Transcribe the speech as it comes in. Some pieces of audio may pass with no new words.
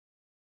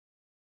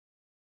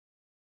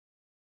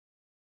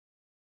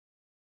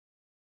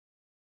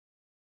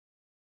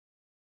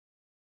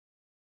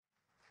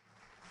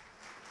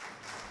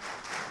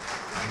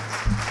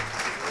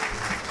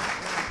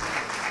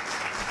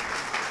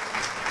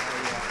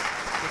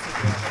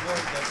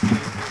award that he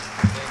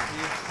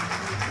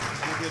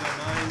if you don't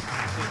mind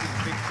taking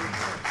a picture.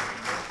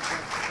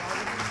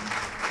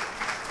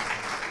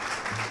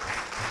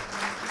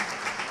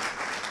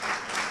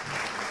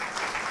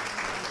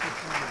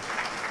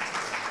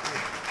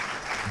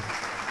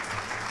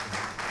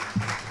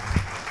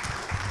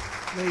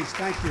 Please,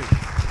 thank you.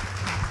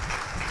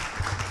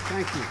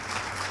 Thank you.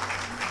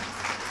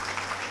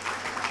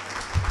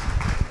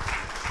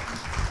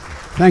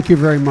 Thank you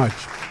very much.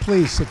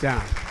 Please sit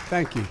down.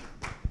 Thank you.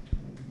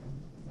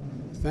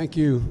 Thank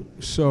you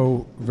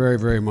so very,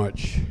 very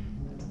much.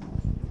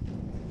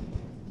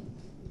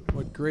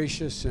 What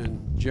gracious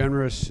and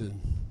generous and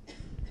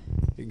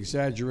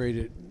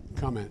exaggerated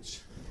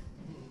comments.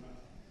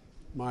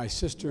 My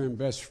sister and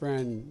best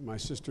friend, my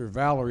sister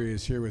Valerie,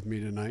 is here with me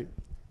tonight.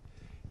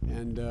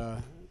 And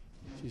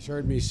she's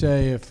heard me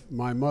say if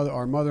our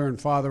mother and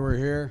father were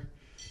here,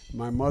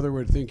 my mother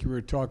would think you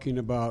were talking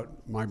about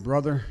my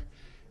brother,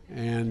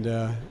 and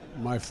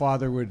my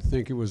father would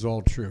think it was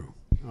all true.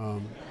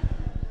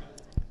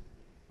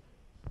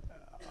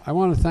 I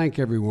want to thank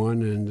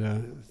everyone,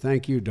 and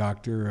thank you,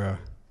 Doctor,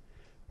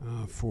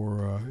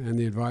 and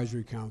the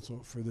Advisory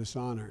Council for this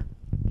honor.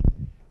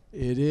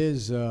 It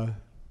is,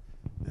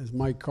 as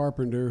Mike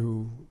Carpenter,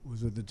 who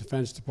was at the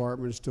Defense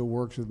Department, still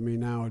works with me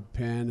now at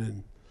Penn,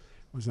 and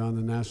was on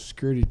the national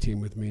security team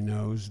with me,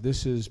 knows,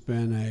 this has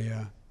been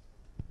a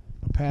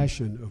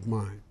passion of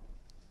mine.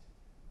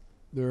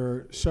 There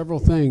are several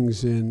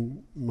things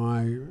in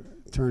my,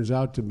 turns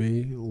out to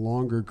be,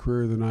 longer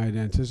career than I had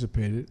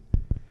anticipated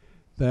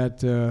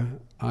that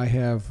I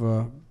have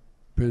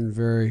been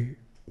very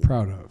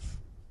proud of.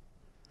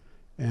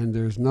 And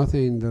there's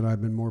nothing that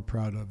I've been more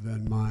proud of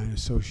than my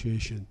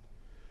association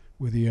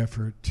with the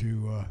effort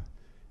to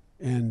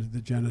end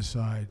the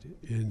genocide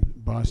in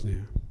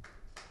Bosnia.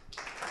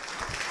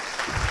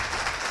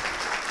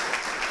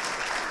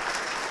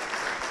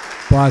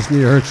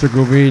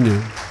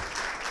 Bosnia-Herzegovina.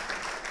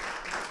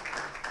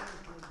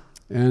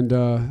 And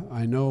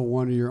I know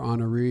one of your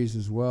honorees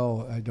as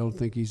well. I don't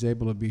think he's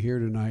able to be here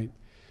tonight.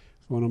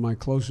 He's one of my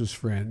closest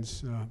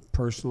friends,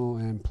 personal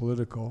and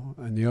political,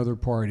 and the other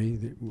party,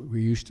 that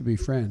we used to be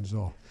friends,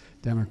 all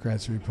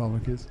Democrats and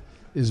Republicans,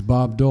 is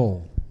Bob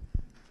Dole.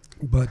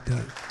 But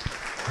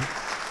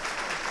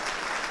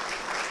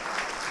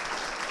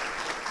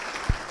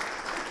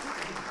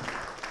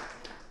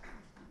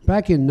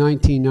back in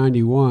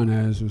 1991,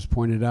 as was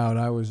pointed out,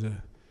 I was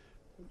a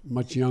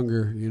much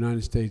younger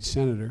United States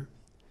Senator,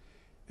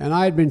 and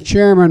I had been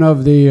chairman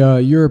of the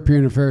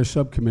European Affairs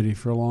Subcommittee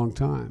for a long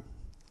time.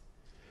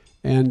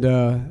 And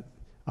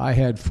I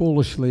had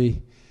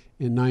foolishly,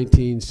 in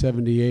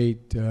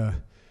 1978,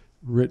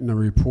 written a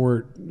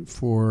report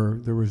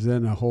there was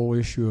then a whole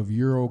issue of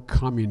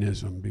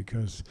Euro-communism,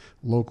 because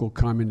local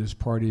communist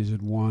parties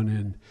had won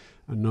in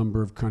a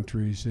number of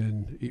countries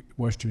in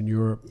Western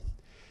Europe.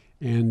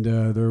 And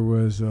there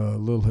was a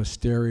little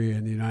hysteria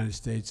in the United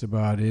States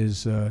about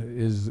is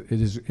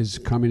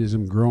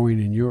communism growing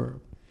in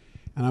Europe?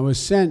 And I was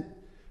sent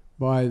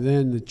by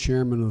then the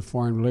chairman of the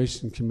Foreign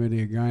Relations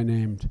Committee, a guy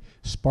named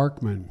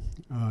Sparkman,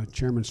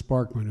 Chairman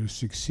Sparkman, who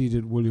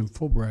succeeded William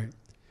Fulbright,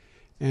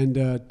 and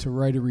to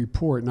write a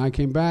report. And I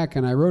came back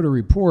and I wrote a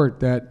report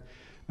that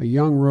a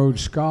young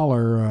Rhodes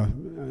Scholar,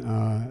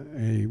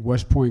 a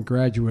West Point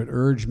graduate,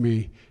 urged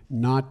me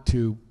not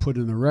to put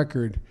in the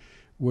record,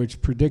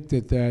 which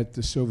predicted that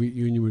the Soviet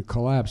Union would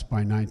collapse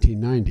by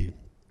 1990.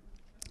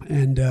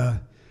 And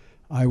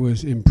I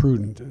was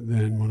imprudent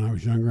then when I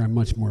was younger. I'm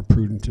much more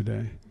prudent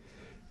today.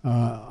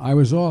 I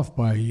was off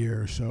by a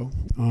year or so.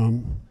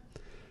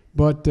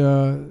 But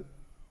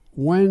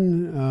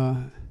when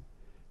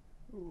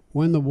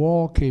the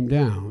wall came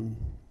down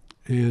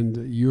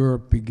and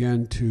Europe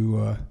began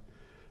to,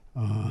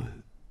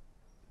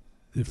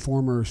 the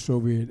former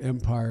Soviet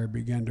empire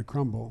began to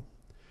crumble,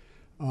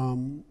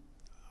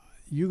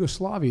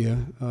 Yugoslavia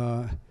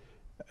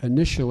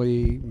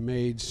initially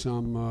made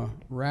some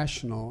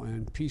rational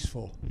and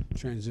peaceful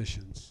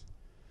transitions.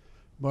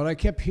 But I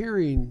kept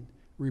hearing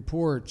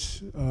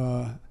reports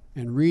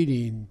and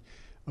reading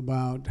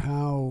about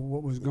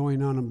what was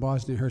going on in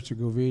Bosnia and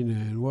Herzegovina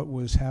and what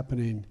was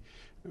happening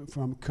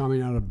from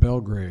coming out of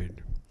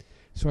Belgrade.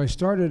 So I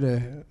started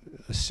a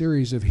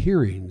series of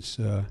hearings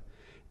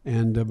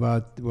and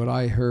about what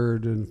I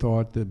heard and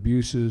thought the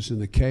abuses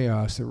and the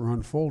chaos that were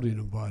unfolding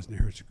in Bosnia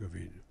and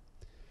Herzegovina,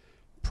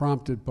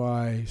 prompted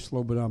by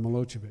Slobodan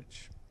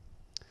Milosevic.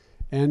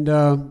 And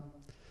a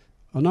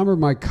number of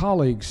my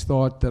colleagues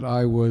thought that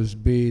I was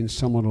being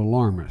somewhat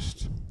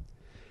alarmist.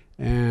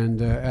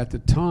 And at the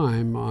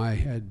time, I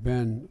had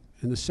been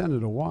in the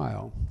Senate a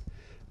while,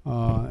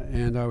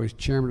 and I was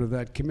chairman of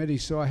that committee,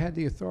 so I had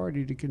the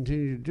authority to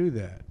continue to do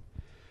that.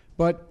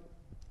 But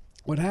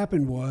what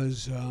happened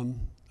was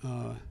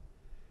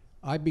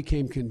I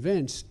became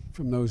convinced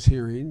from those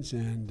hearings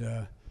and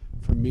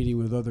from meeting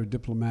with other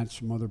diplomats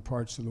from other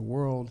parts of the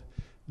world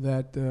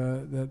that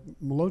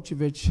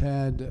Milosevic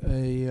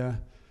had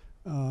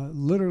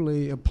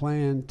literally a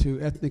plan to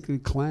ethnically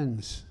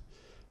cleanse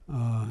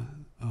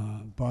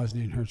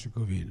Bosnia and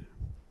Herzegovina.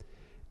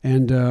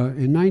 And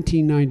in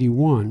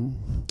 1991,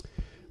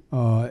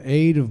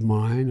 aide of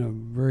mine, a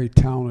very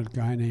talented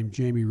guy named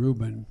Jamie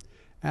Rubin,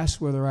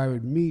 asked whether I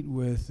would meet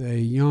with a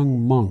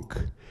young monk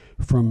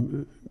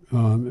from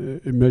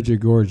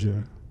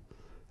Medjugorje.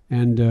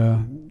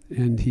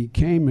 And he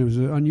came. It was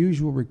an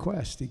unusual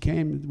request. He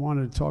came and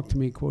wanted to talk to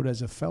me, quote,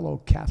 as a fellow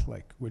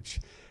Catholic, which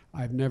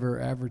I've never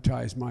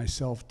advertised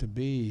myself to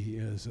be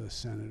as a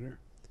senator.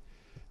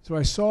 So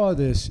I saw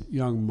this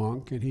young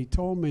monk, and he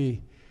told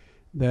me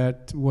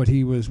that what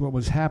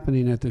was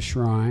happening at the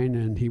shrine,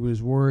 and he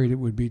was worried it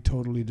would be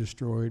totally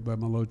destroyed by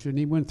Milosevic. And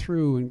he went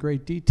through in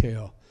great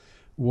detail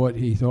what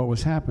he thought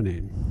was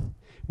happening,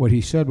 what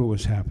he said what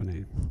was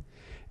happening,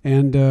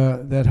 and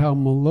that how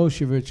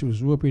Milosevic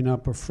was whipping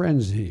up a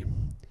frenzy.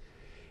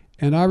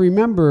 And I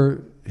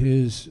remember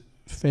his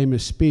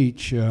famous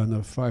speech on the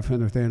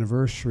 500th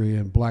anniversary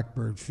in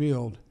Blackbird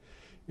Field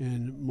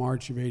in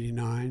March of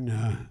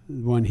 '89,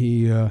 when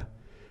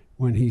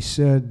he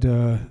said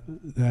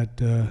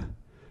that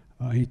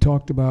he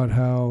talked about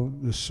how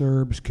the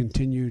Serbs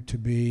continue to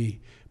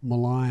be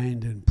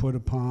maligned and put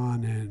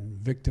upon and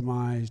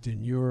victimized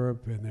in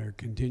Europe, and they're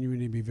continuing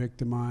to be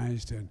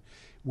victimized and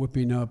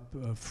whipping up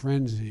a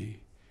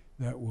frenzy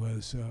that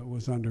was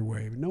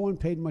underway. But no one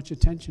paid much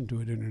attention to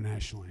it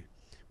internationally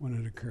when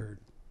it occurred.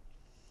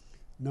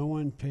 No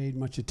one paid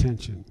much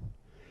attention.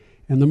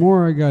 And the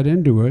more I got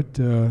into it,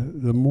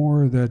 the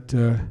more that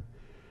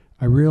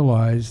I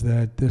realized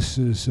that this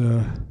is...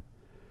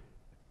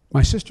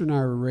 my sister and I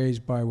were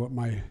raised by what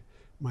my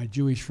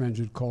Jewish friends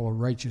would call a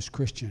righteous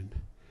Christian.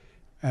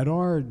 At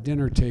our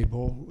dinner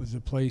table was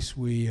a place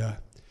we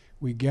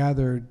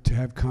gathered to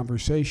have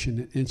conversation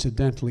and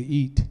incidentally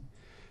eat.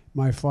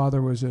 My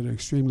father was an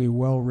extremely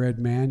well-read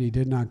man. He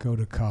did not go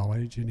to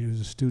college, and he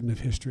was a student of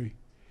history.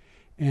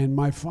 And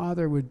my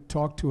father would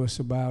talk to us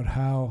about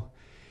how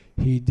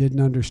he didn't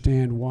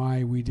understand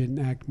why we didn't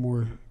act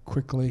more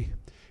quickly,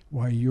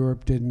 why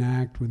Europe didn't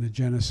act when the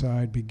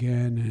genocide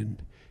began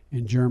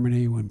in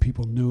Germany, when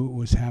people knew it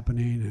was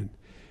happening, and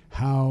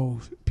how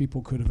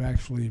people could have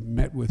actually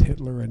met with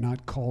Hitler and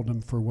not called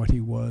him for what he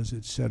was,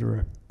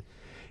 etc.,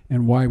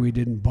 and why we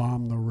didn't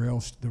bomb the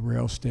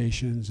rail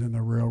stations and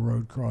the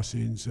railroad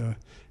crossings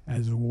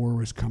as the war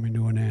was coming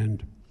to an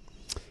end.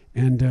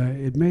 And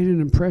it made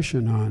an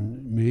impression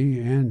on me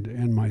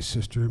and my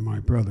sister and my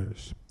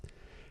brothers.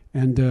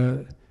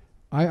 And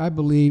I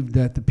believed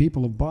that the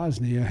people of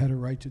Bosnia had a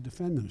right to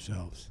defend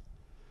themselves.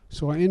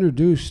 So I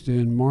introduced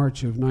in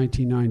March of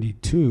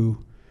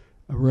 1992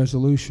 a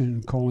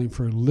resolution calling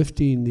for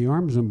lifting the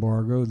arms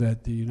embargo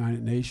that the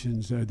United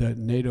Nations, that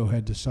NATO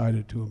had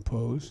decided to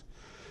impose,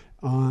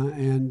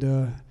 and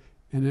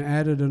it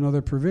added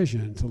another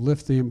provision to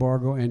lift the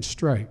embargo and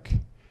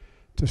strike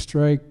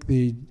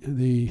the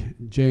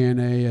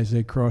JNA as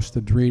they crossed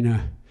the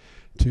Drina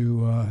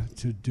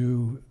to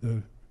do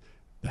the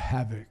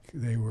havoc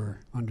they were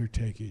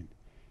undertaking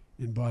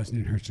in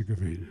Bosnia and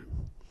Herzegovina.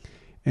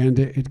 And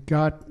it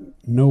got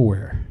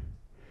nowhere.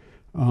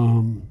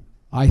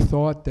 I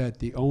thought that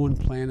the Owen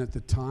Plan at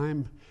the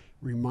time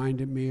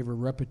reminded me of a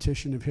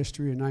repetition of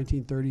history in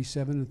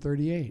 1937 and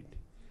 38.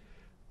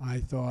 I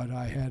thought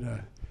I had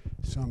I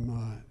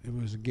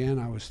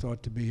was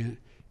thought to be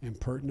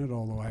impertinent,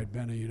 although I had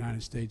been a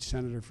United States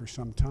Senator for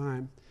some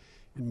time,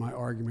 in my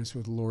arguments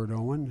with Lord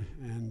Owen,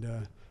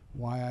 and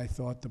why I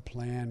thought the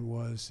plan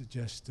was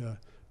just a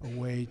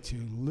way to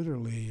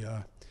literally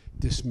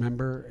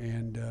dismember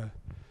and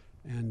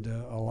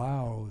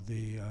allow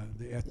the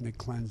ethnic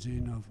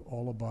cleansing of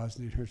all of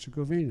Bosnia and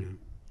Herzegovina.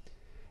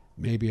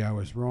 Maybe I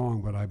was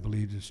wrong, but I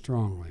believed it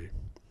strongly.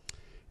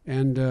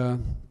 And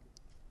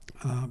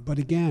but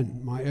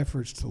again, my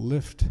efforts to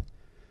lift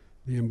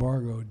the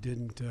embargo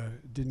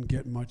didn't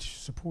get much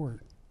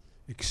support,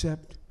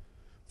 except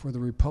for the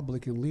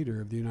Republican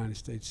leader of the United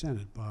States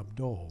Senate, Bob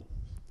Dole.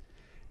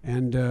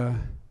 And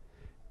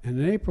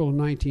in April of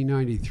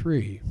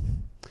 1993,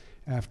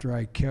 after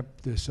I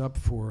kept this up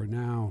for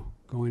now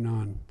going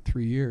on 2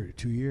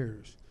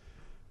 years,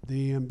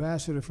 the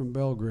ambassador from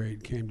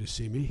Belgrade came to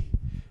see me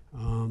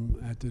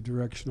at the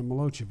direction of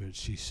Milosevic,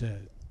 he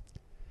said.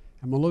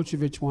 And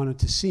Milosevic wanted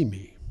to see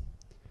me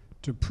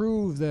to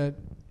prove that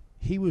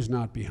he was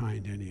not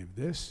behind any of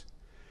this,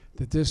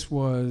 that this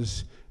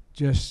was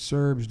just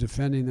Serbs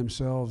defending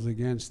themselves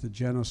against the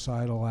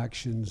genocidal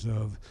actions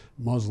of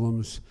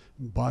Muslims,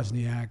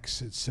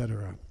 Bosniaks,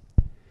 etc.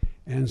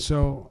 And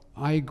so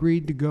I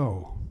agreed to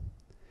go.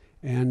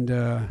 And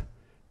I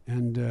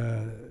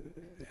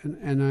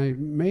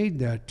made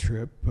that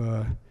trip,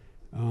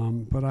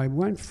 but I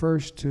went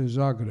first to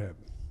Zagreb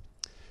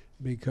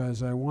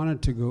because I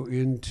wanted to go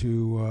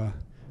into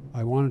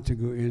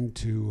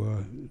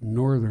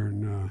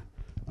northern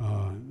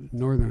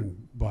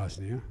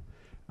Bosnia,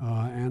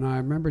 and I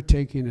remember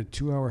taking a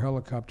 2-hour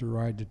helicopter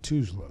ride to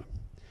Tuzla,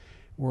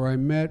 where I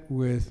met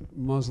with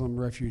Muslim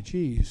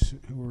refugees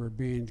who were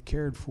being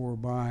cared for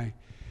by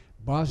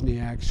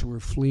Bosniaks who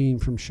were fleeing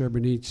from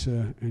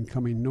Srebrenica and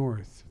coming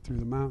north through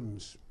the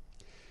mountains.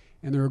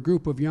 And there were a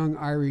group of young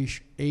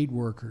Irish aid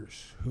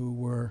workers who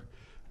were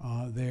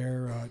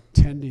there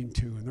tending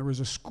to, and There was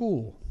a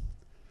school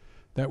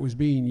that was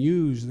being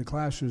used, the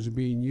classrooms were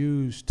being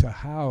used to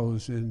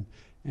house and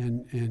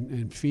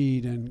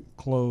feed and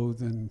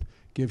clothe and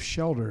give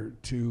shelter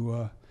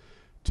to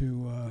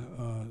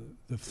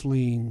the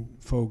fleeing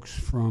folks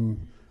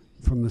from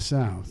the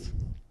South.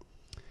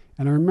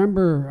 And I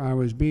remember I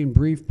was being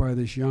briefed by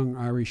this young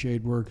Irish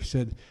aid worker who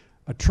said,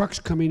 a truck's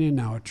coming in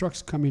now, a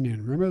truck's coming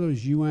in. Remember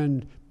those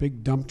UN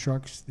big dump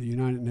trucks the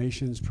United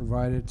Nations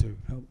provided to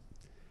help?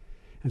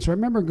 And so I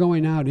remember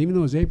going out, even though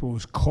it was April, it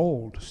was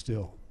cold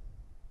still.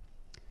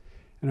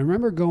 And I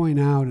remember going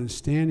out and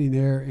standing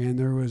there, and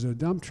there was a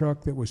dump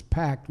truck that was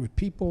packed with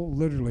people,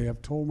 literally,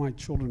 I've told my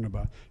children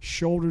about,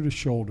 shoulder to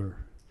shoulder,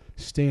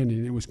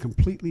 standing. It was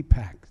completely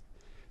packed,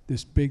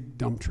 this big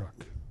dump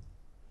truck.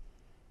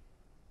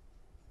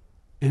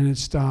 And it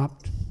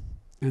stopped,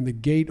 and the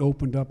gate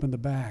opened up in the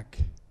back.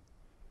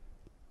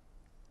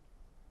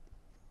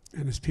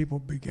 And as people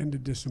began to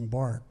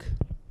disembark,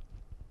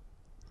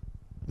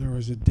 there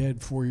was a dead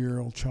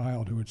 4-year-old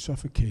child who had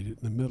suffocated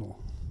in the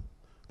middle.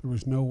 There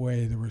was no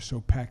way they were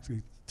so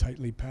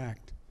tightly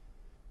packed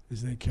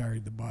as they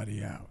carried the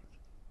body out.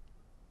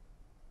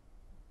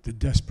 The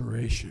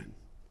desperation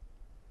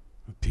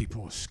of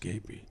people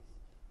escaping.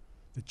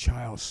 The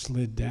child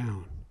slid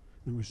down.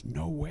 There was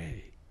no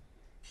way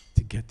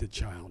to get the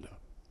child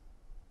up.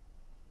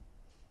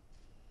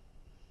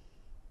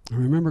 I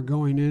remember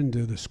going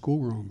into the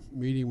schoolroom,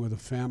 meeting with a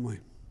family,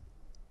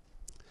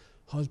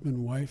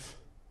 husband, wife,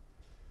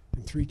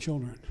 and 3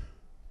 children.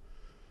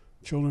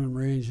 Children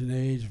ranged in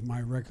age, if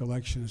my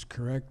recollection is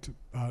correct,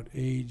 about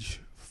age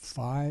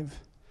 5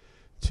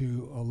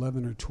 to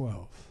 11 or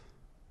 12.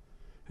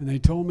 And they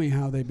told me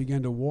how they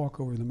began to walk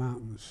over the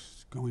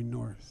mountains going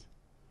north.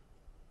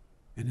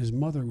 And his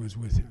mother was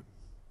with him,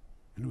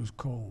 and it was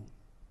cold.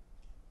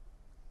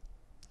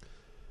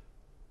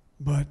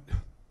 But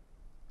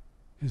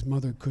his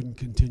mother couldn't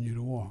continue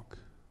to walk.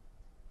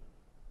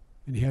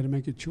 And he had to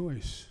make a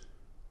choice.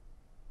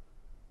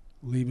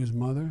 Leave his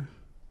mother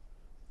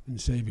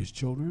and save his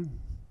children,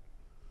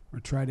 or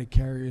try to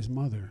carry his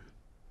mother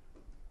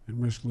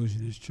and risk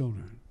losing his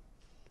children.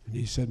 And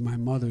he said, my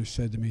mother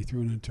said to me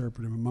through an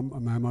interpreter,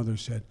 my mother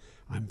said,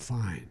 I'm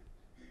fine.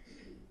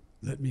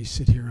 Let me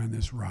sit here on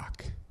this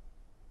rock.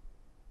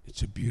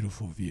 It's a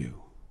beautiful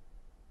view.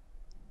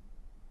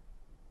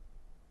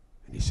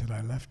 And he said,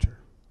 I left her.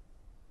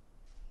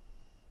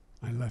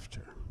 I left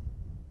her.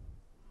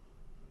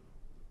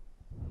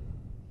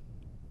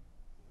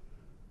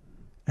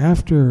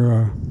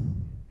 After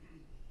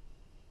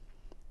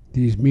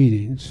these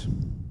meetings,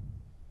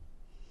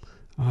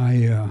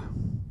 I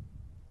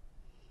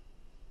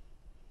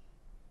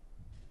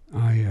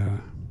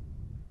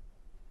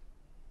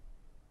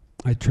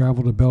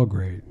traveled to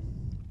Belgrade,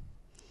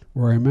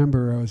 where I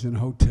remember I was in a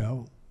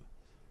hotel,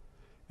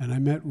 and I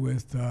met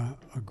with a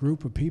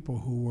group of people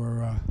who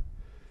were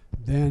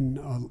then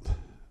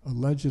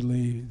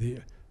allegedly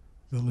the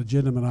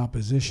legitimate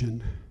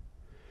opposition,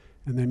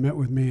 and they met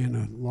with me in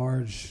a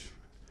large,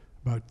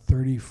 about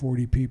 30,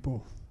 40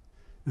 people,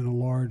 in a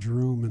large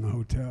room in the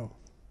hotel,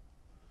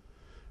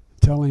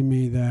 telling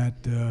me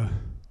that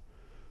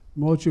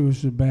Milosevic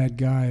was a bad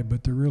guy,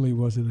 but there really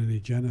wasn't any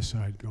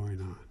genocide going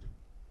on.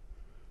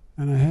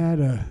 And I had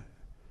a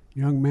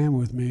young man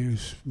with me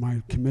who's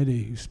my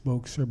committee who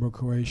spoke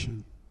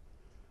Serbo-Croatian.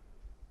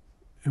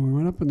 And we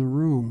went up in the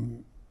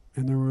room,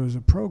 and there was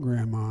a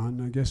program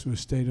on, I guess it was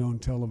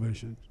state-owned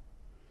television.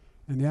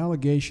 And the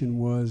allegation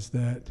was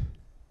that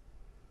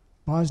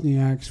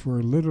Bosniaks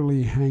were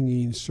literally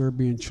hanging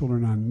Serbian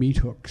children on meat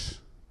hooks.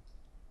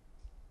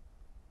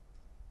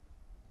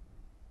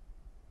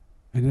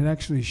 And it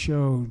actually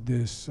showed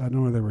this, I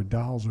don't know if they were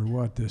dolls or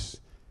what,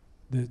 this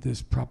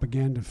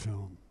propaganda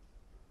film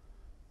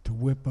to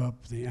whip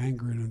up the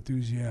anger and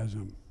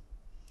enthusiasm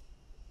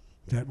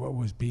that what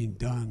was being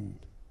done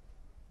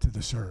to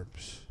the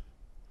Serbs.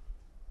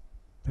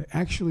 They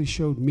actually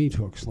showed meat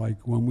hooks, like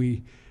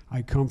when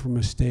I come from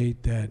a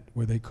state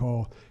where they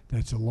call,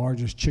 that's the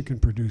largest chicken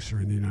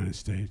producer in the United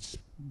States,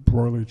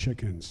 broiler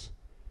chickens.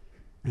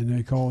 And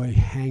they call a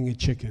hang a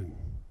chicken.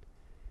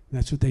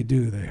 That's what they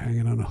do, they hang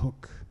it on a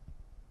hook.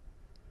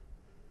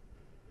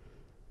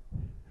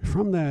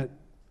 From that,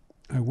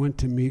 I went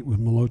to meet with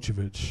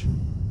Milosevic.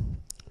 And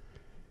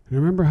I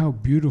remember how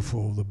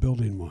beautiful the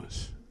building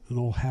was. An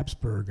old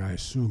Habsburg, I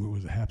assume it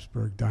was a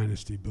Habsburg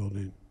dynasty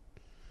building.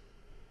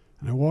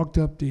 And I walked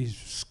up these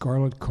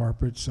scarlet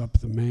carpets up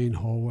the main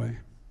hallway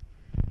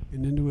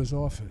and into his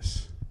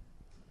office.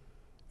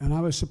 And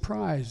I was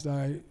surprised.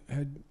 I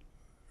had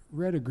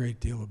read a great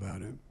deal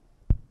about him.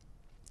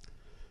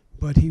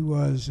 But he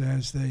was,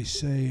 as they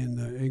say in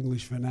the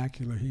English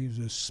vernacular, he was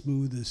as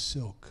smooth as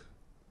silk.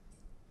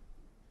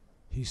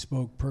 He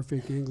spoke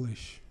perfect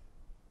English.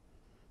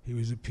 He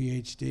was a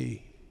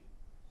PhD.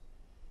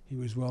 He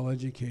was well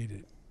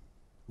educated,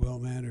 well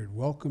mannered,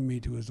 welcomed me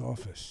to his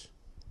office.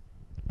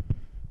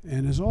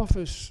 And his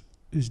office,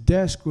 his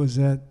desk was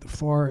at the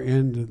far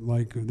end of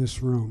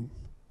this room.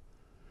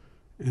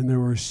 And there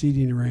were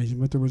seating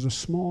arrangements, but there was a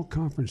small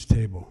conference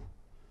table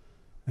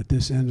at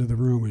this end of the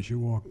room as you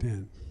walked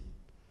in.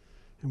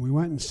 And we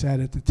went and sat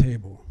at the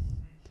table.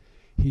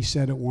 He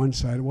sat at one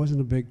side. It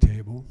wasn't a big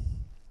table.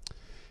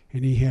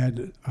 And he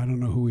had, I don't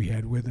know who he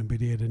had with him, but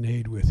he had an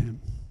aide with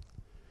him.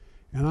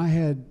 And I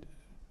had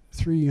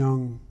 3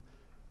 young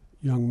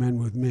men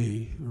with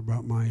me,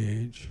 about my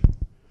age.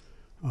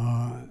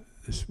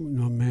 This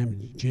young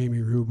man,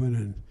 Jamie Rubin,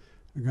 and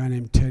a guy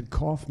named Ted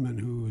Kaufman,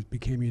 who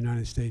became a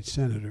United States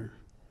Senator.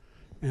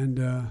 And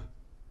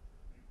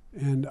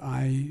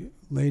I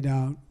laid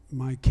out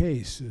my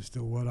case as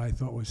to what I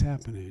thought was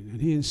happening. And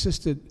he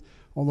insisted,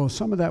 although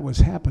some of that was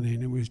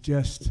happening, it was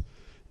just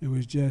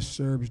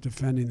Serbs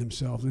defending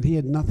themselves, and he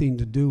had nothing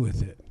to do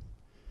with it.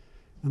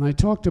 And I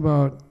talked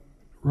about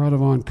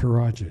Radovan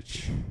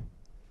Karadzic.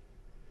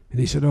 And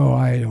he said, oh,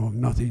 I have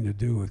nothing to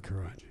do with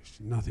Karadzic,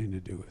 nothing to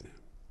do with him.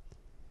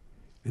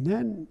 And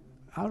then,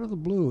 out of the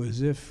blue,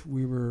 as if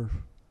we were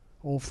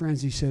old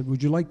friends, he said,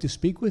 would you like to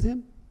speak with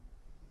him?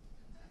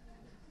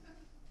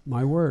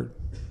 My word.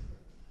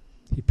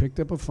 He picked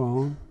up a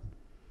phone,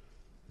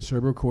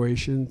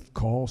 Serbo-Croatian,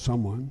 call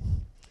someone,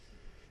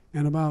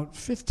 and about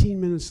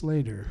 15 minutes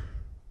later,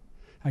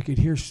 I could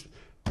hear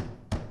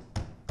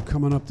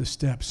coming up the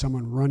steps,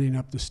 someone running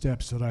up the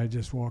steps that I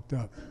just walked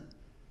up.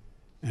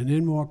 And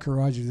in walked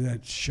Karadzic with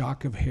that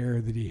shock of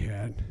hair that he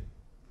had.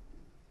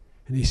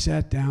 And he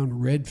sat down,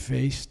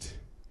 red-faced,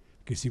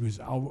 because he was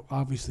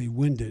obviously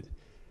winded.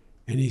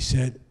 And he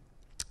said,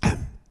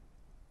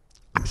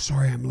 I'm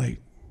sorry I'm late.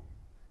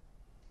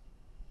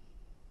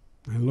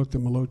 I looked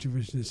at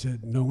Milosevic and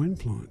said, no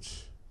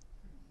influence.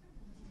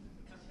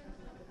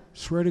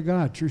 Swear to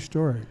God, true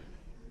story.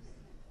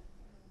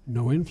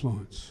 No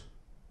influence.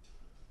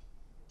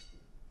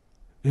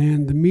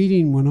 And the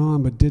meeting went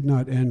on but did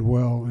not end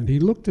well. And he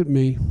looked at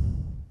me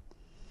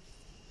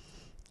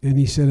and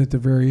he said at the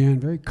very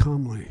end, very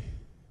calmly,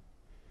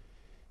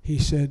 he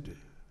said,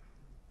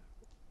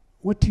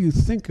 what do you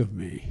think of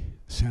me,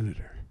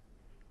 Senator?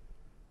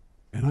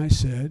 And I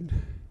said,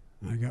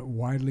 I got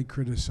widely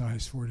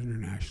criticized for it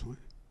internationally.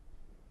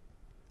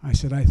 I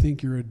said, I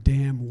think you're a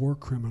damn war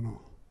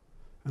criminal,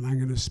 and I'm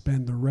going to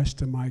spend the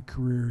rest of my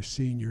career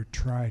seeing you're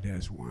tried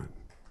as one.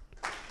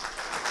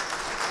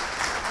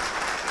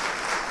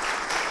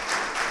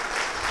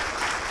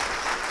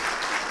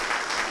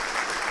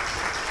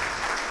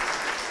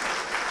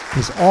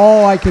 Because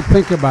all I could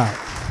think about,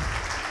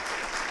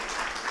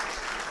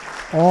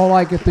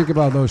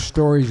 those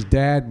stories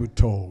Dad would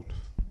told.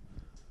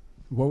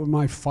 What would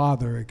my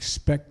father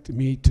expect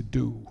me to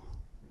do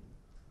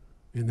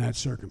in that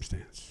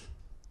circumstance?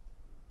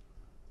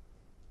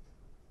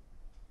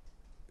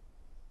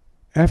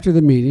 After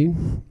the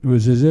meeting, it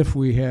was as if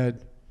we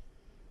had,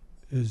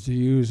 as to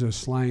use a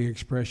slang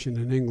expression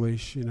in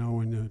English, you know,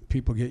 when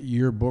people get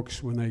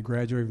yearbooks when they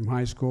graduate from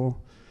high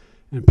school,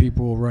 and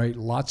people will write,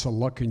 lots of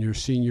luck in your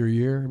senior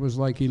year. It was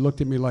like he looked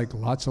at me like,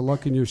 lots of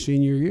luck in your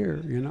senior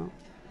year, you know,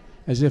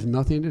 as if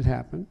nothing had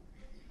happened.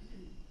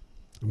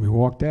 And we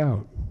walked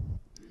out.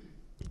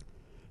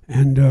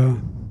 And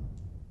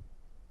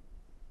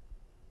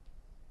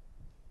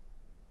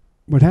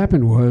what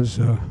happened was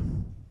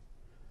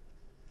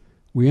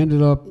we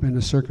ended up in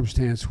a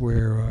circumstance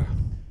where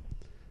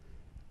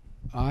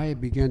I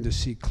began to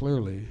see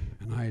clearly,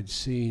 and I had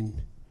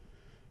seen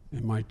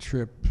in my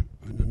trip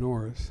in the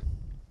north,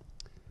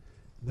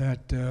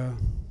 that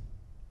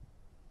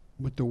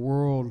what the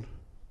world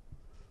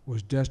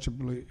was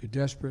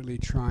desperately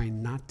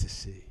trying not to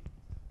see.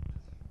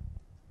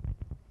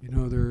 You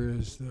know, there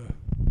is the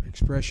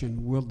expression,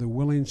 the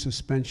willing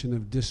suspension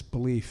of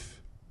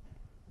disbelief.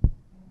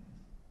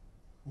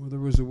 Well, there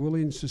was a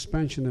willing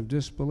suspension of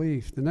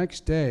disbelief. The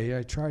next day,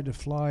 I tried to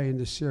fly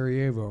into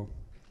Sarajevo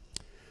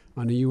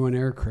on a UN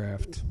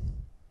aircraft,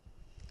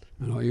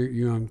 an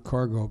UN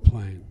cargo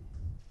plane.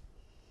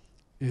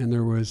 And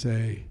there was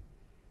a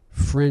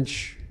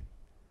French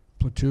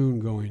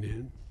platoon going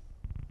in.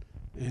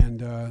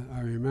 And I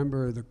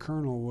remember the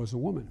colonel was a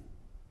woman,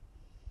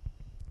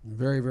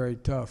 very, very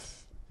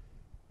tough.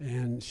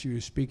 And she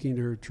was speaking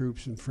to her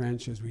troops in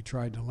French as we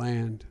tried to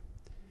land.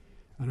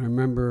 And I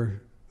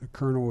remember the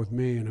colonel with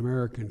me, an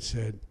American,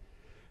 said,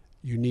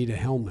 you need a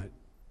helmet.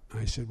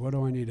 I said, what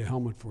do I need a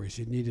helmet for? He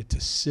said, you need it to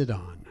sit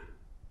on,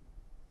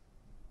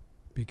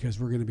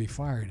 because we're going to be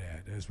fired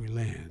at as we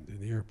land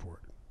in the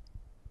airport.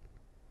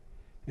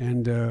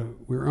 And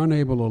we were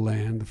unable to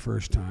land the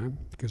first time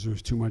because there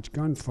was too much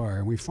gunfire.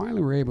 And we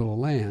finally were able to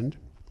land.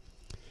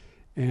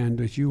 And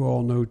as you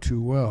all know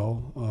too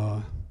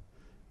well,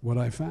 what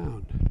I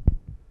found.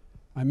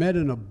 I met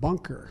in a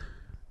bunker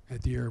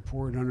at the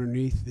airport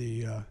underneath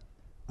the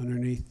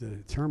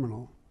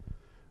terminal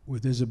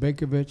with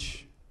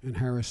Izetbegovic and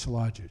Haris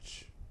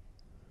Salajic.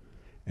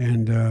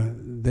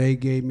 And they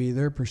gave me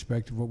their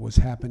perspective of what was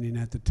happening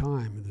at the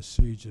time of the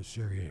siege of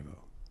Sarajevo.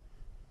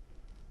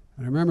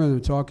 And I remember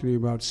them talking to me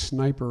about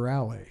Sniper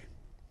Alley.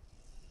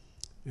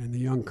 And the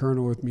young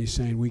colonel with me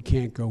saying, we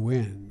can't go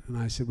in. And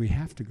I said, we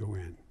have to go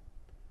in.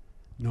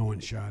 No one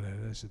shot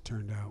at us. It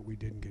turned out we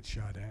didn't get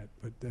shot at.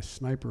 But the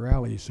Sniper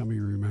Alley, some of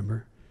you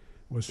remember,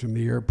 was from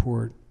the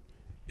airport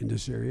into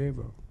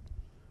Sarajevo.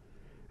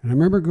 And I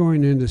remember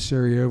going into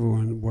Sarajevo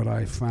and what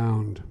I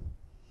found.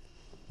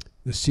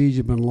 The siege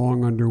had been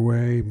long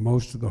underway.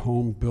 Most of the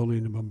home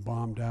buildings had been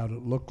bombed out.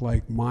 It looked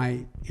like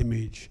my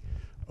image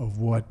of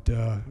what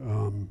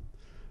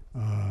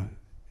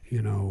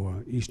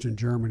Eastern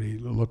Germany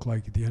looked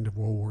like at the end of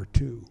World War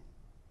II. And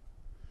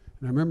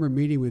I remember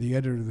meeting with the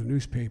editor of the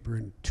newspaper,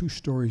 and 2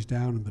 stories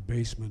down in the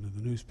basement of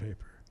the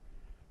newspaper,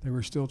 they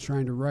were still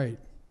trying to write.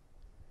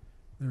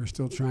 They were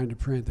still trying to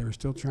print. They were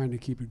still trying to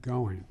keep it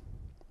going.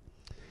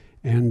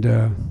 And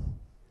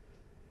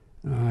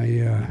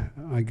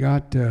I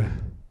got, and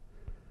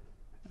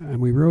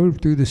we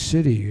rode through the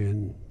city,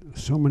 and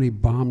so many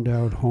bombed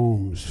out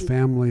homes,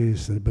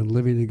 families that had been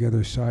living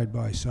together side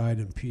by side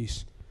in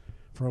peace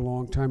for a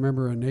long time. I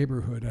remember a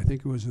neighborhood, I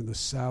think it was in the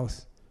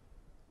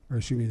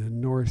the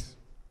northeast,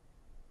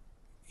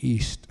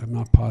 I'm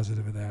not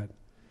positive of that.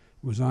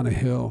 It was on a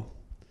hill.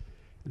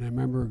 And I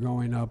remember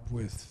going up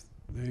with,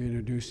 they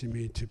introducing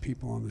me to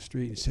people on the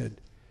street and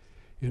said,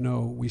 you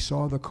know, we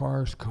saw the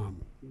cars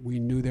come. We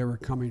knew they were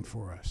coming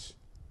for us.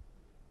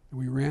 And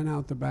we ran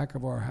out the back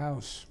of our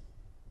house,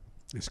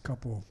 this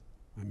couple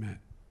I met,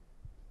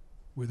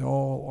 with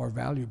all our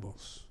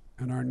valuables.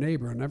 And our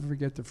neighbor, I'll never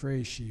forget the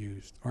phrase she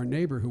used, our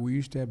neighbor who we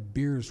used to have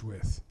beers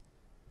with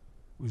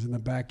was in the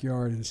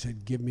backyard and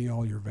said, give me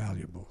all your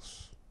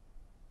valuables.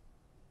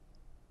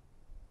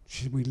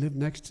 She said, we lived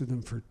next to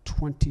them for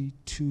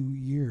 22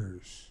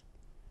 years.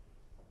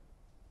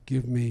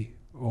 Give me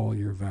all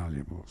your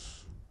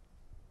valuables.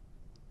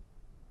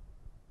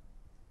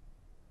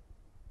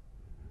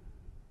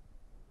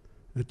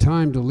 The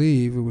time to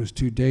leave, it was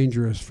too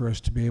dangerous for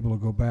us to be able to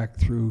go back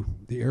through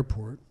the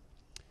airport.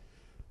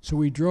 So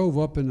we drove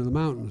up into the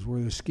mountains where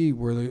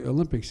the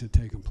Olympics had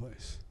taken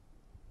place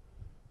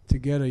to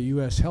get a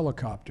U.S.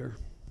 helicopter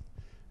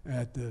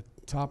at the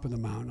top of the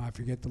mountain. I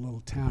forget the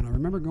little town. I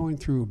remember going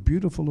through a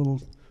beautiful little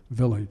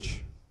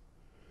village.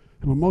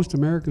 And what most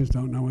Americans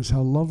don't know is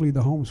how lovely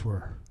the homes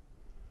were.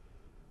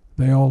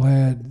 They all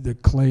had the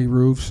clay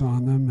roofs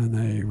on them, and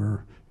they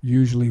were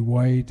usually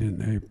white, and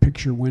they had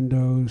picture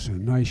windows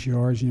and nice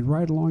yards. And you'd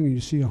ride along and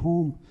you'd see a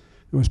home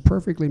that was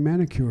perfectly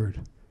manicured.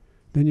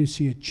 Then you'd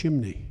see a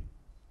chimney.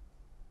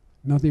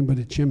 Nothing but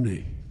a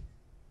chimney.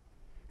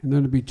 And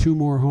then there'd be 2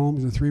 more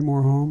homes and 3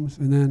 more homes,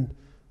 and then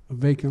a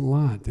vacant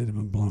lot that had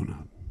been blown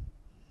up.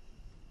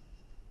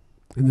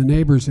 And the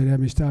neighbors, they'd have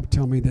me stop,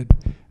 tell me that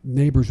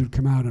neighbors would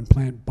come out and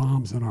plant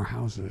bombs on our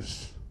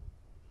houses.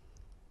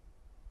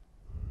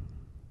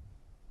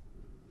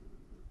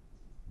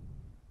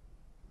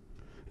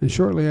 And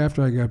shortly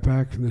after I got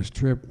back from this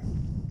trip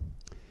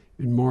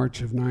in March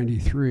of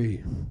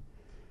 '93,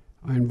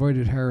 I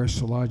invited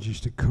Harris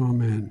Szilagyi to come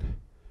and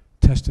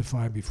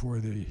testify before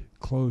the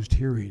closed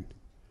hearing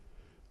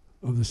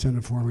of the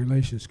Senate Foreign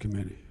Relations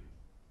Committee.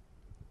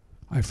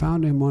 I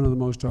found him one of the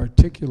most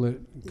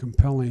articulate and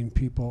compelling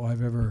people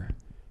I've ever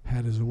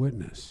had as a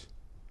witness.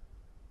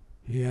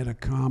 He had a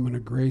calm and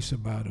a grace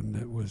about him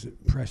that was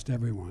impressed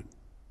everyone.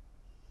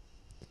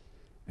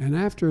 And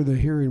after the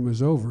hearing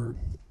was over,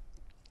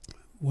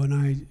 when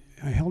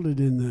I held it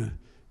in the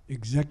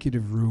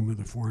executive room of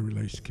the Foreign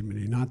Relations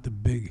Committee, not the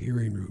big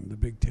hearing room, the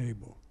big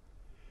table.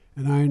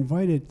 And I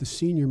invited the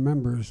senior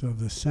members of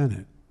the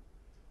Senate,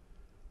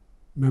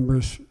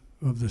 members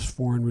of this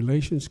Foreign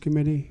Relations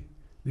Committee,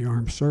 the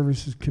Armed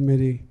Services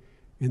Committee,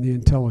 and the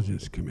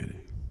Intelligence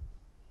Committee.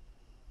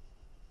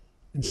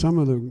 And some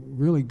of the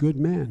really good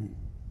men,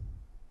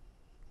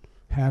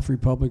 half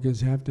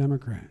Republicans, half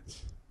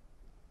Democrats.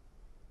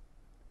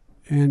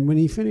 And when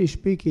he finished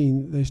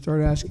speaking, they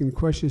started asking the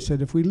question,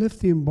 said, if we lift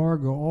the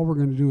embargo, all we're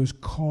going to do is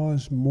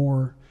cause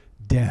more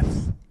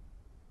death.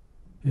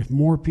 If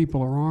more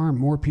people are armed,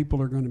 more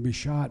people are going to be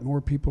shot,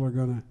 more people are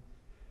going to...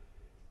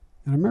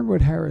 And I remember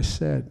what Harris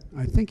said.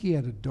 I think he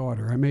had a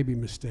daughter. I may be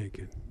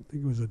mistaken. I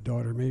think it was a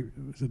daughter. Maybe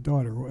it was a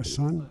daughter. A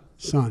son?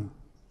 Son.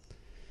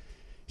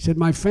 He said,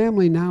 my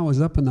family now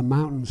is up in the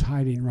mountains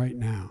hiding right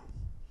now.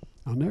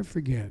 I'll never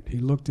forget. He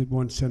looked at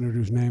one senator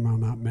whose name I'll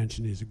not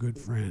mention. He's a good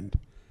friend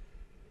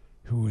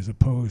who was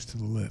opposed to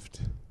the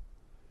lift.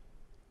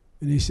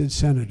 And he said,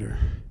 Senator,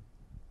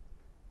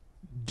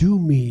 do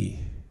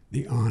me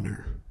the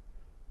honor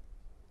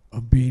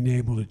of being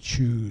able to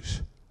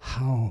choose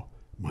how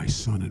my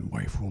son and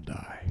wife will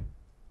die.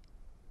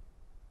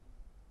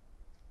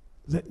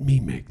 Let me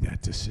make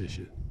that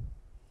decision.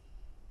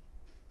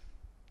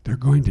 They're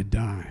going to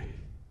die.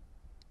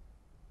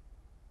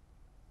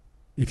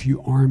 If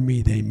you arm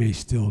me, they may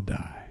still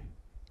die.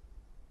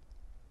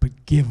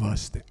 But give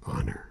us the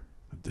honor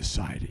of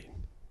deciding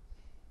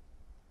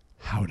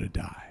how to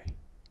die.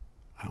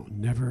 I'll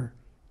never,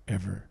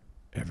 ever,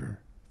 ever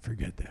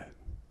forget that.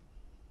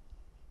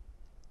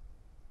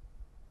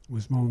 It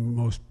was one of the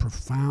most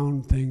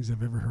profound things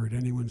I've ever heard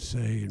anyone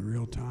say in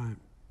real time.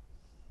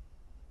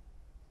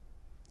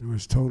 There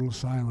was total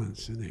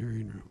silence in the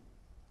hearing room.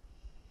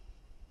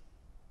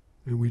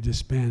 And we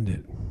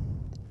disbanded.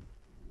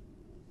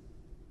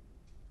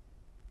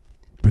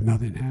 But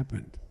nothing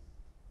happened.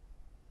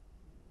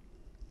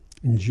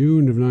 In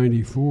June of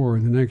 '94,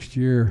 the next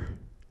year,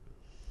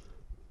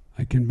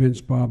 I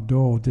convinced Bob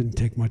Dole, it didn't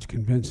take much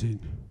convincing,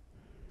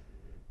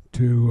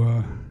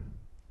 to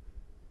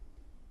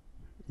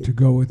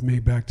go with me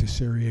back to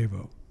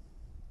Sarajevo.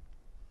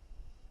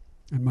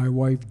 And my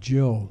wife,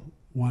 Jill,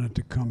 wanted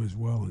to come as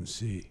well and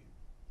see.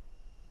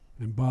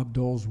 And Bob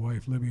Dole's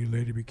wife, Libby, who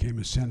later became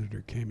a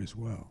senator, came as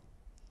well.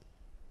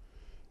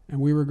 And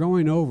we were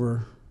going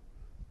over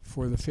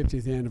for the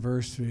 50th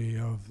anniversary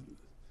of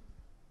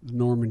the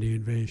Normandy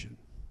invasion.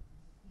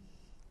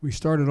 We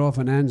started off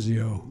in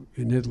Anzio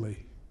in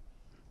Italy,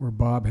 where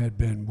Bob had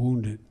been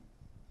wounded.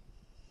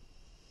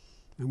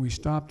 And we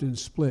stopped in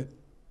Split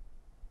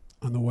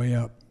on the way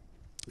up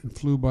and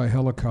flew by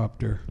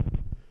helicopter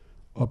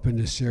up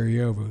into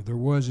Sarajevo. There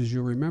was, as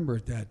you remember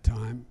at that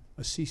time,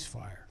 a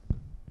ceasefire.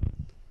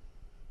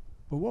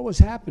 But what was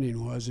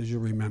happening was, as you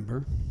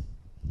remember,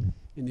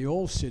 in the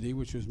old city,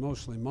 which was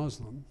mostly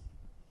Muslim,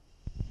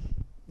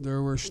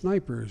 there were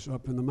snipers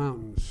up in the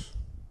mountains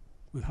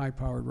with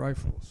high-powered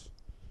rifles.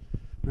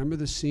 Remember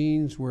the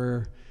scenes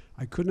where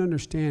I couldn't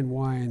understand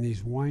why in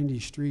these windy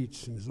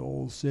streets in this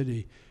old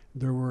city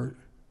there were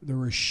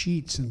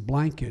sheets and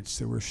blankets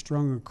that were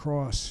strung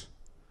across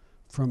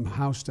from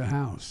house to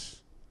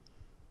house.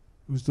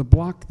 It was to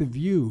block the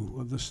view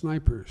of the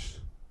snipers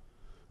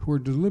who were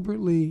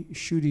deliberately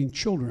shooting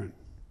children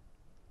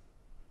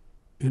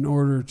in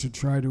order to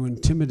try to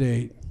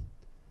intimidate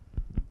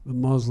the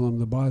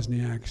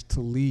Bosniaks,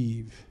 to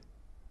leave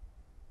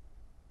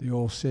the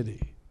old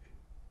city.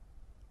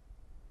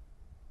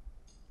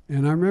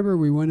 And I remember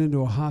we went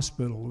into a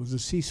hospital. It was a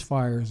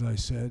ceasefire, as I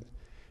said.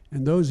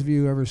 And those of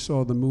you who ever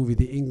saw the movie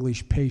The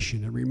English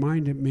Patient, it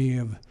reminded me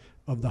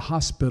of the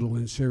hospital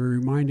in Syria. It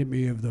reminded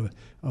me of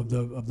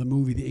the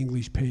movie The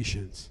English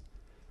Patients.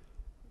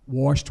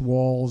 Washed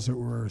walls that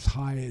were as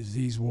high as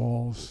these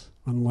walls,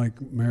 unlike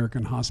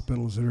American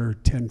hospitals that are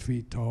 10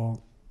 feet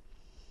tall.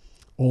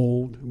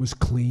 Old, it was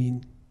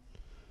clean.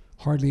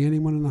 Hardly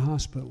anyone in the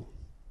hospital.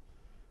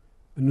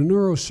 And the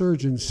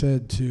neurosurgeon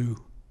said to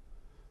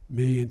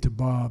me and to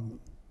Bob,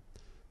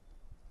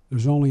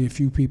 "There's only a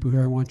few people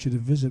here, I want you to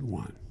visit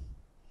one."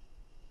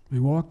 We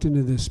walked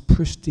into this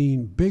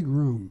pristine, big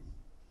room,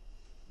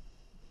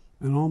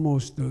 and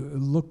almost, it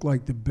looked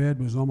like the bed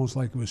was almost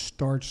like it was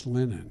starched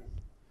linen.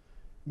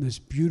 And this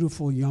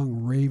beautiful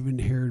young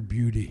raven-haired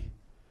beauty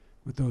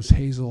with those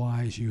hazel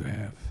eyes you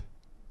have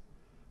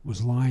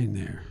was lying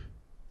there.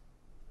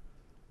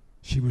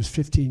 She was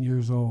 15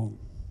 years old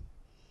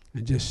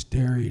and just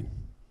staring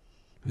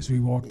as we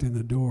walked in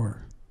the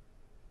door.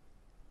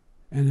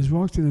 And as we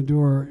walked in the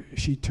door,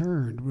 she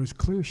turned. It was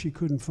clear she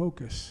couldn't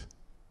focus.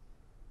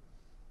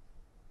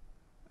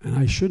 And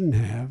I shouldn't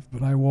have,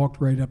 but I walked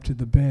right up to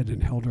the bed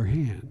and held her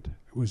hand.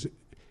 It was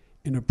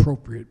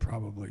inappropriate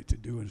probably to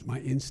do. It was my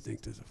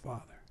instinct as a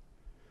father.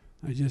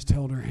 I just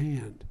held her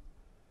hand.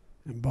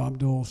 And Bob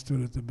Dole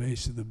stood at the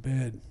base of the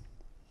bed.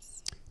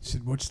 He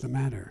said, "What's the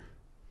matter?"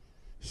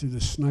 He said,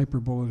 "The sniper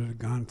bullet had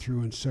gone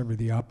through and severed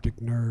the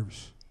optic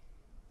nerves.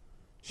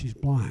 She's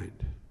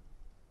blind."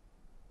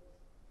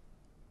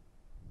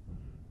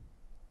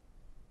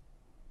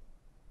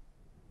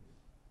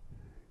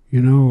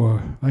 You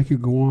know, I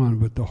could go on,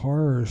 but the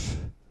horrors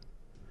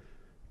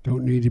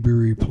don't need to be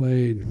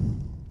replayed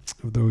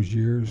of those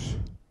years.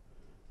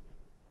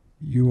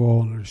 You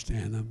all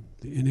understand them.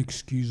 The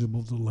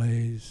inexcusable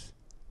delays,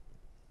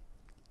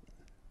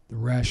 the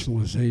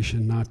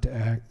rationalization not to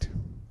act.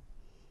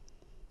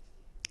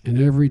 And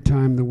every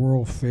time the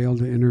world failed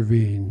to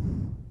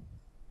intervene,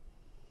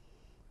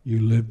 you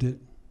lived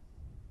it.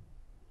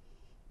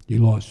 You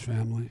lost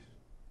families.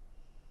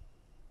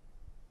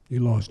 You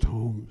lost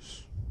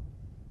homes.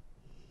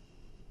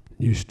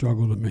 You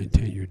struggled to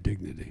maintain your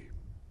dignity.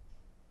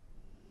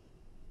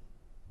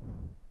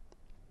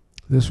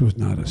 This was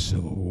not a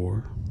civil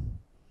war.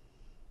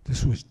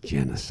 This was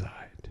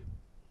genocide.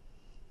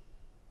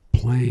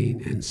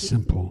 Plain and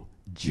simple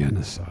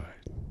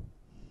genocide.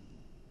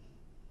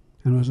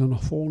 And it was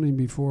unfolding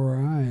before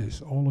our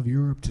eyes, all of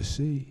Europe to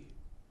see.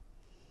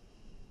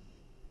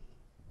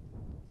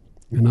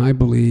 And I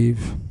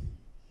believe,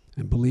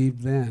 and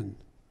believed then,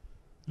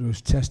 that it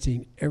was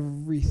testing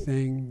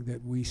everything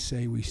that we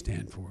say we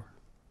stand for.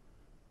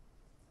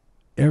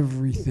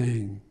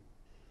 Everything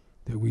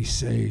that we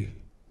say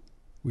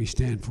we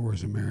stand for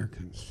as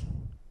Americans.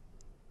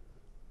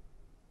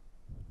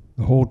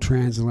 The whole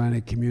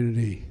transatlantic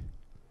community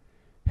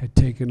had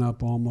taken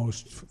up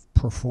almost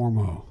pro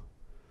forma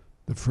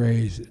the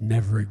phrase,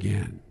 "never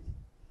again."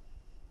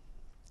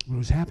 It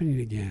was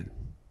happening again.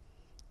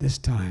 This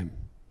time,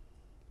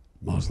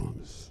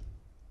 Muslims.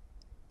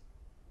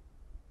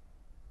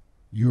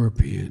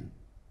 European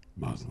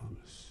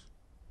Muslims.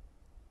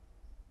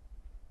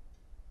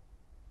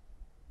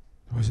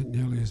 There wasn't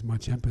nearly as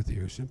much empathy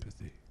or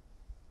sympathy.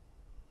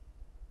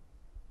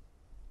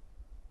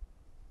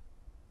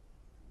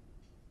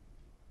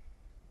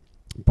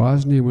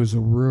 Bosnia was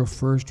a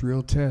first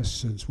real test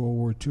since World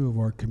War II of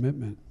our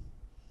commitment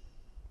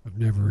of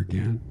never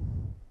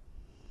again.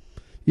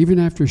 Even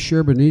after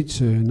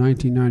Srebrenica in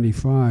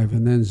 1995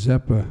 and then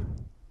Zepa,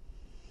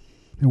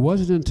 it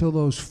wasn't until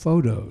those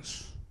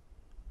photos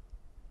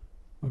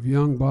of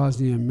young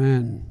Bosnian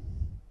men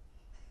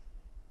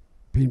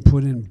being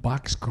put in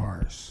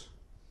boxcars.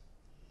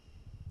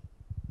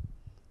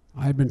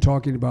 I had been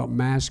talking about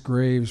mass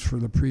graves for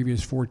the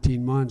previous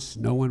 14 months.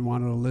 No one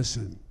wanted to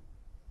listen.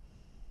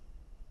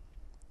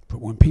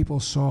 But when people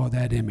saw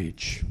that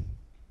image,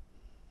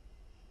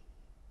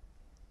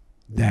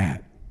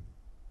 that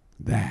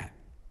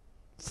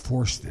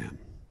forced them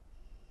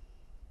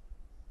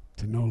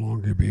to no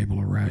longer be able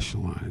to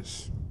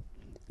rationalize.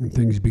 And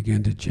things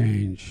began to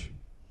change.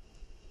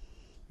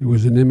 It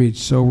was an image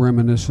so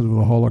reminiscent of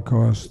the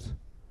Holocaust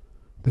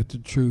that the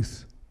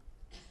truth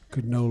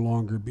could no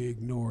longer be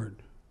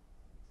ignored.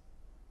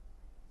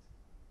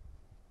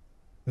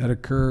 That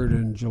occurred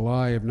in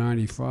July of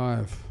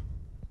 '95.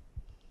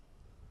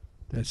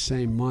 That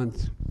same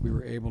month, we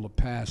were able to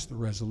pass the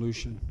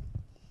resolution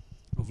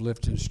of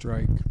lift and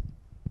strike.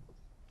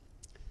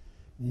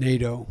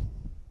 NATO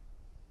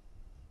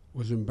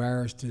was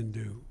embarrassed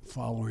into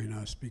following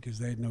us because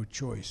they had no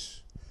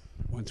choice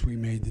once we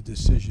made the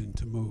decision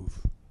to move.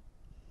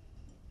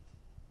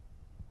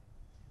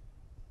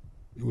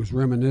 It was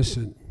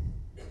reminiscent,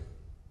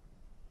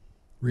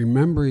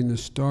 remembering the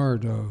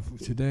start of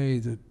today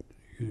that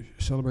you're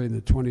celebrating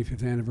the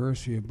 25th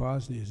anniversary of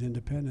Bosnia's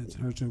independence,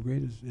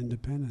 Herzegovina's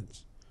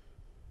independence.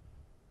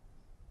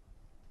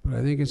 But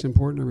I think it's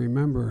important to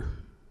remember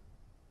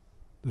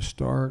the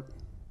start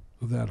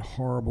of that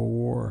horrible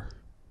war.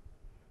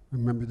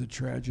 Remember the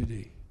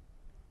tragedy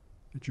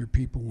that your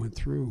people went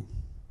through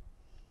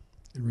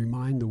and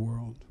remind the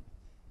world.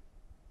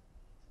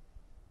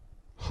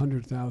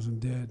 100,000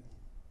 dead,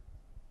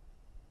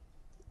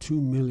 2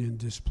 million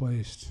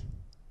displaced,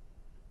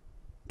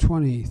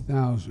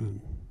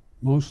 20,000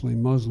 mostly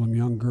Muslim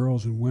young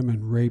girls and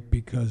women raped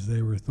because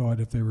they were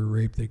thought if they were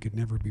raped they could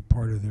never be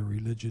part of their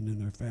religion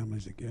and their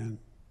families again.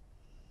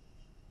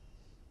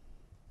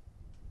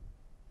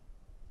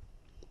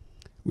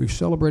 We've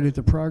celebrated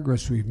the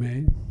progress we've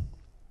made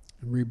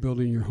in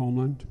rebuilding your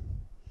homeland.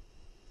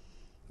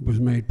 It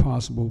was made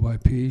possible by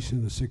peace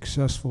and the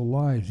successful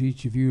lives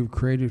each of you have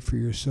created for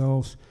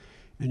yourselves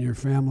and your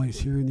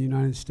families here in the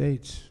United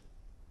States.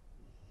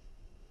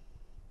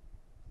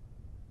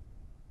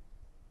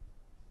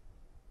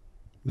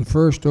 The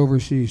first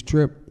overseas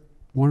trip,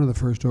 one of the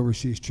first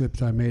overseas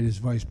trips I made as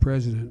vice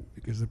president,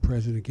 because the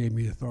president gave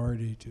me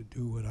authority to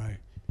do what I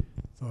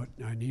thought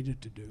I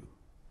needed to do,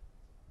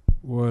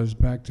 was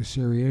back to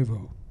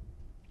Sarajevo.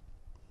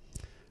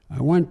 I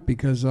went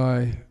because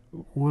I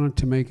wanted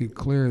to make it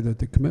clear that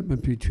the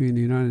commitment between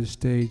the United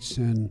States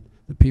and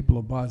the people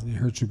of Bosnia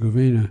and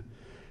Herzegovina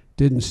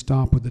didn't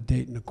stop with the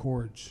Dayton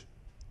Accords.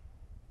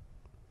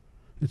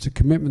 It's a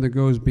commitment that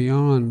goes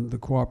beyond the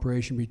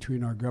cooperation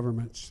between our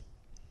governments.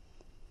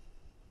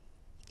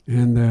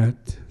 And that,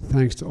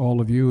 thanks to all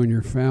of you and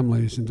your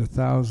families and to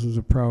thousands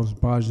of proud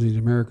Bosnian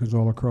Americans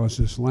all across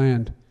this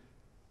land,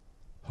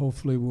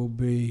 hopefully will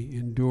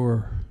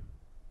endure.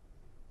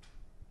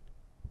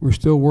 We're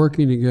still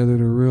working together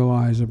to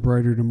realize a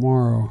brighter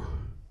tomorrow,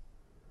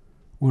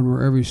 one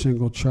where every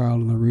single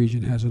child in the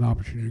region has an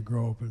opportunity to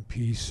grow up in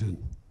peace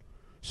and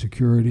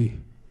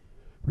security,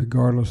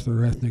 regardless of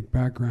their ethnic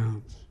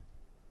backgrounds.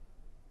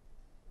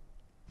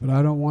 But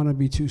I don't want to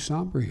be too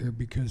somber here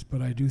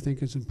but I do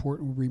think it's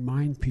important to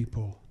remind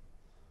people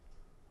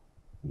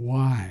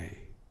why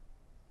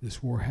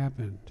this war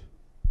happened,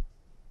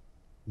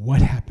 what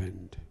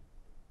happened,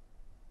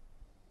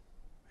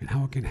 and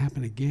how it can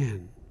happen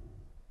again.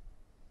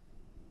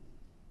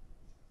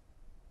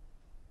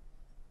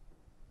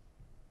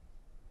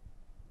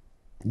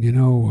 You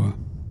know,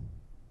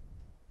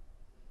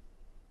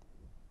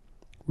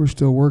 we're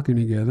still working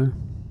together.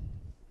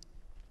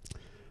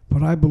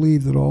 But I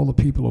believe that all the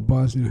people of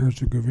Bosnia and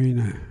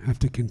Herzegovina have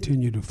to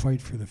continue to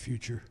fight for the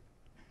future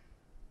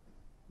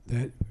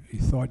that you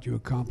thought you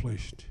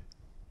accomplished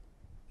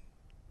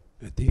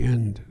at the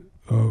end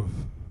of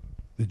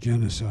the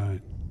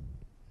genocide.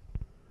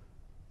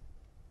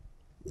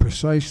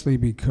 Precisely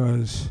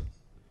because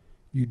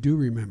you do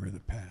remember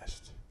the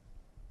past.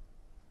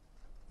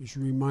 You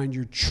should remind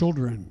your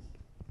children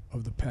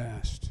of the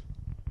past.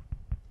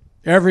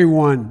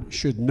 Everyone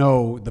should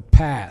know the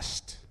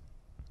past.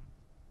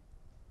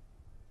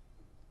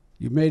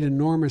 You made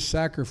enormous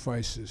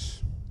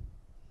sacrifices,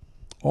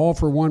 all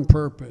for one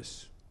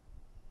purpose: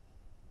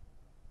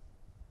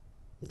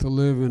 to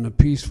live in a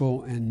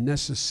peaceful and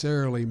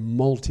necessarily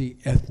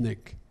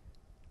multi-ethnic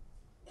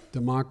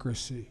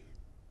democracy.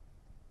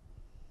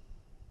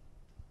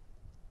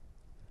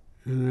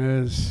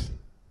 And as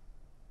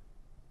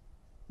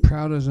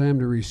proud as I am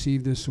to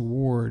receive this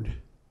award,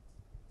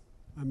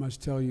 I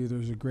must tell you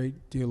there's a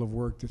great deal of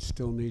work that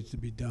still needs to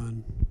be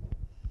done.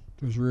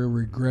 There's real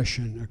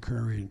regression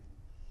occurring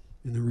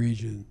in the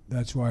region.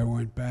 That's why I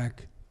went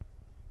back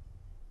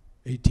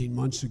 18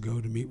 months ago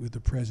to meet with the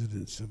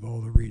presidents of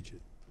all the region.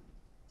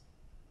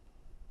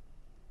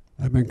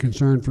 I've been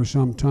concerned for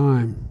some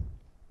time.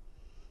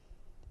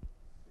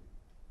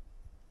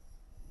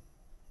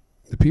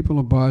 The people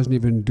of Bosnia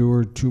have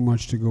endured too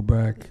much to go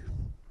back.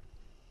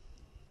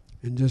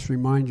 And just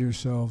remind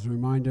yourselves,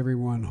 remind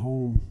everyone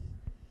home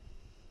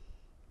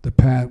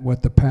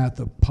what the path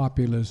of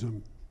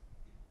populism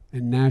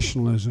and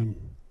nationalism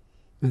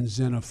and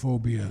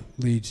xenophobia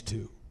leads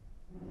to.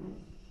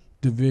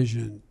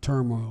 Division,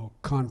 turmoil,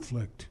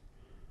 conflict,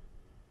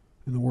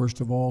 and the worst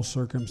of all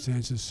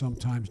circumstances,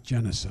 sometimes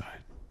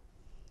genocide.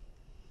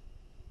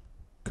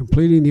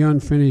 Completing the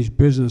unfinished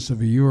business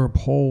of a Europe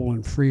whole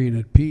and free and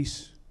at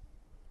peace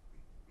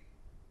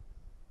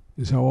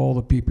is how all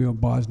the people of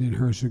Bosnia and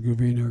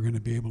Herzegovina are going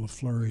to be able to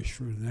flourish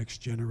for the next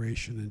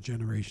generation and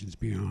generations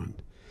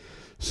beyond.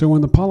 So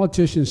when the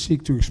politicians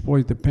seek to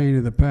exploit the pain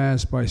of the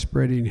past by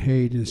spreading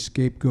hate and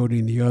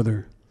scapegoating the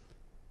other,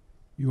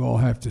 you all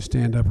have to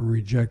stand up and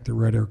reject the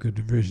rhetoric of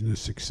division and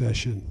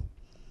succession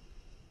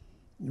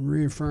and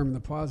reaffirm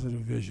the positive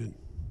vision.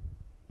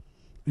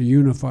 A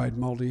unified,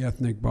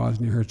 multi-ethnic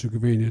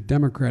Bosnia-Herzegovina, a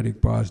democratic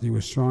Bosnia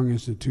with strong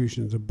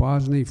institutions, a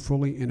Bosnia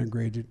fully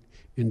integrated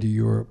into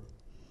Europe.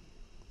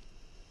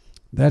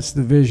 That's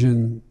the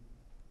vision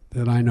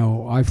that I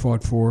know I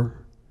fought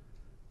for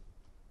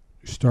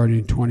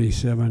starting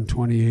 27,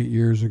 28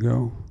 years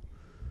ago,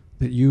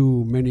 that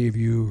you, many of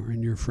you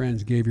and your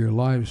friends gave your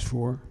lives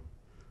for.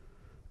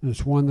 And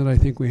it's one that I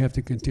think we have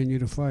to continue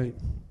to fight.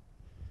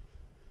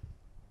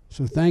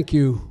 So thank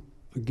you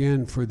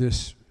again for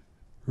this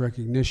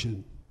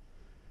recognition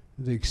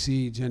that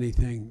exceeds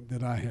anything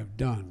that I have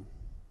done.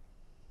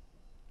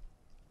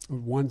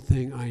 But one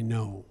thing I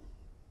know,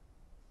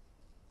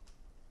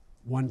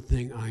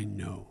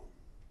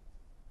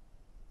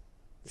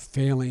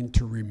 failing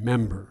to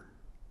remember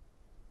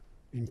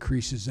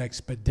increases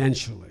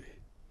exponentially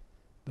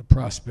the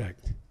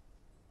prospect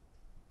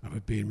of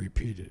it being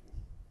repeated.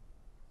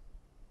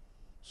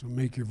 So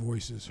make your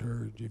voices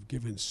heard. You've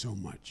given so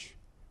much.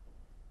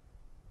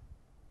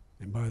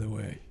 And by the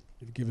way,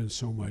 you've given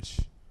so much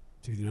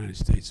to the United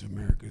States of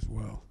America as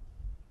well.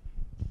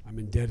 I'm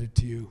indebted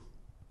to you.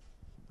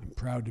 I'm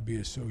proud to be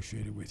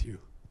associated with you.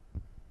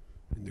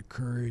 And the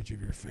courage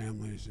of your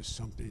families is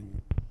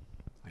something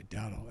I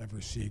doubt I'll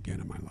ever see again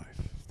in my life.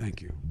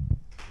 Thank you.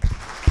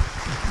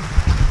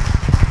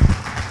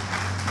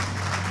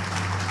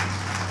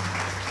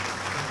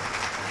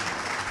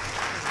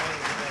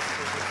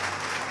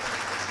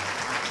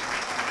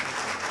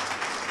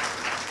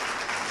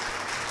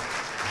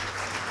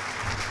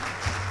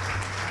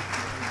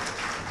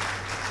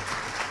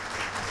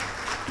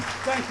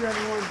 Thank you,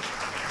 everyone.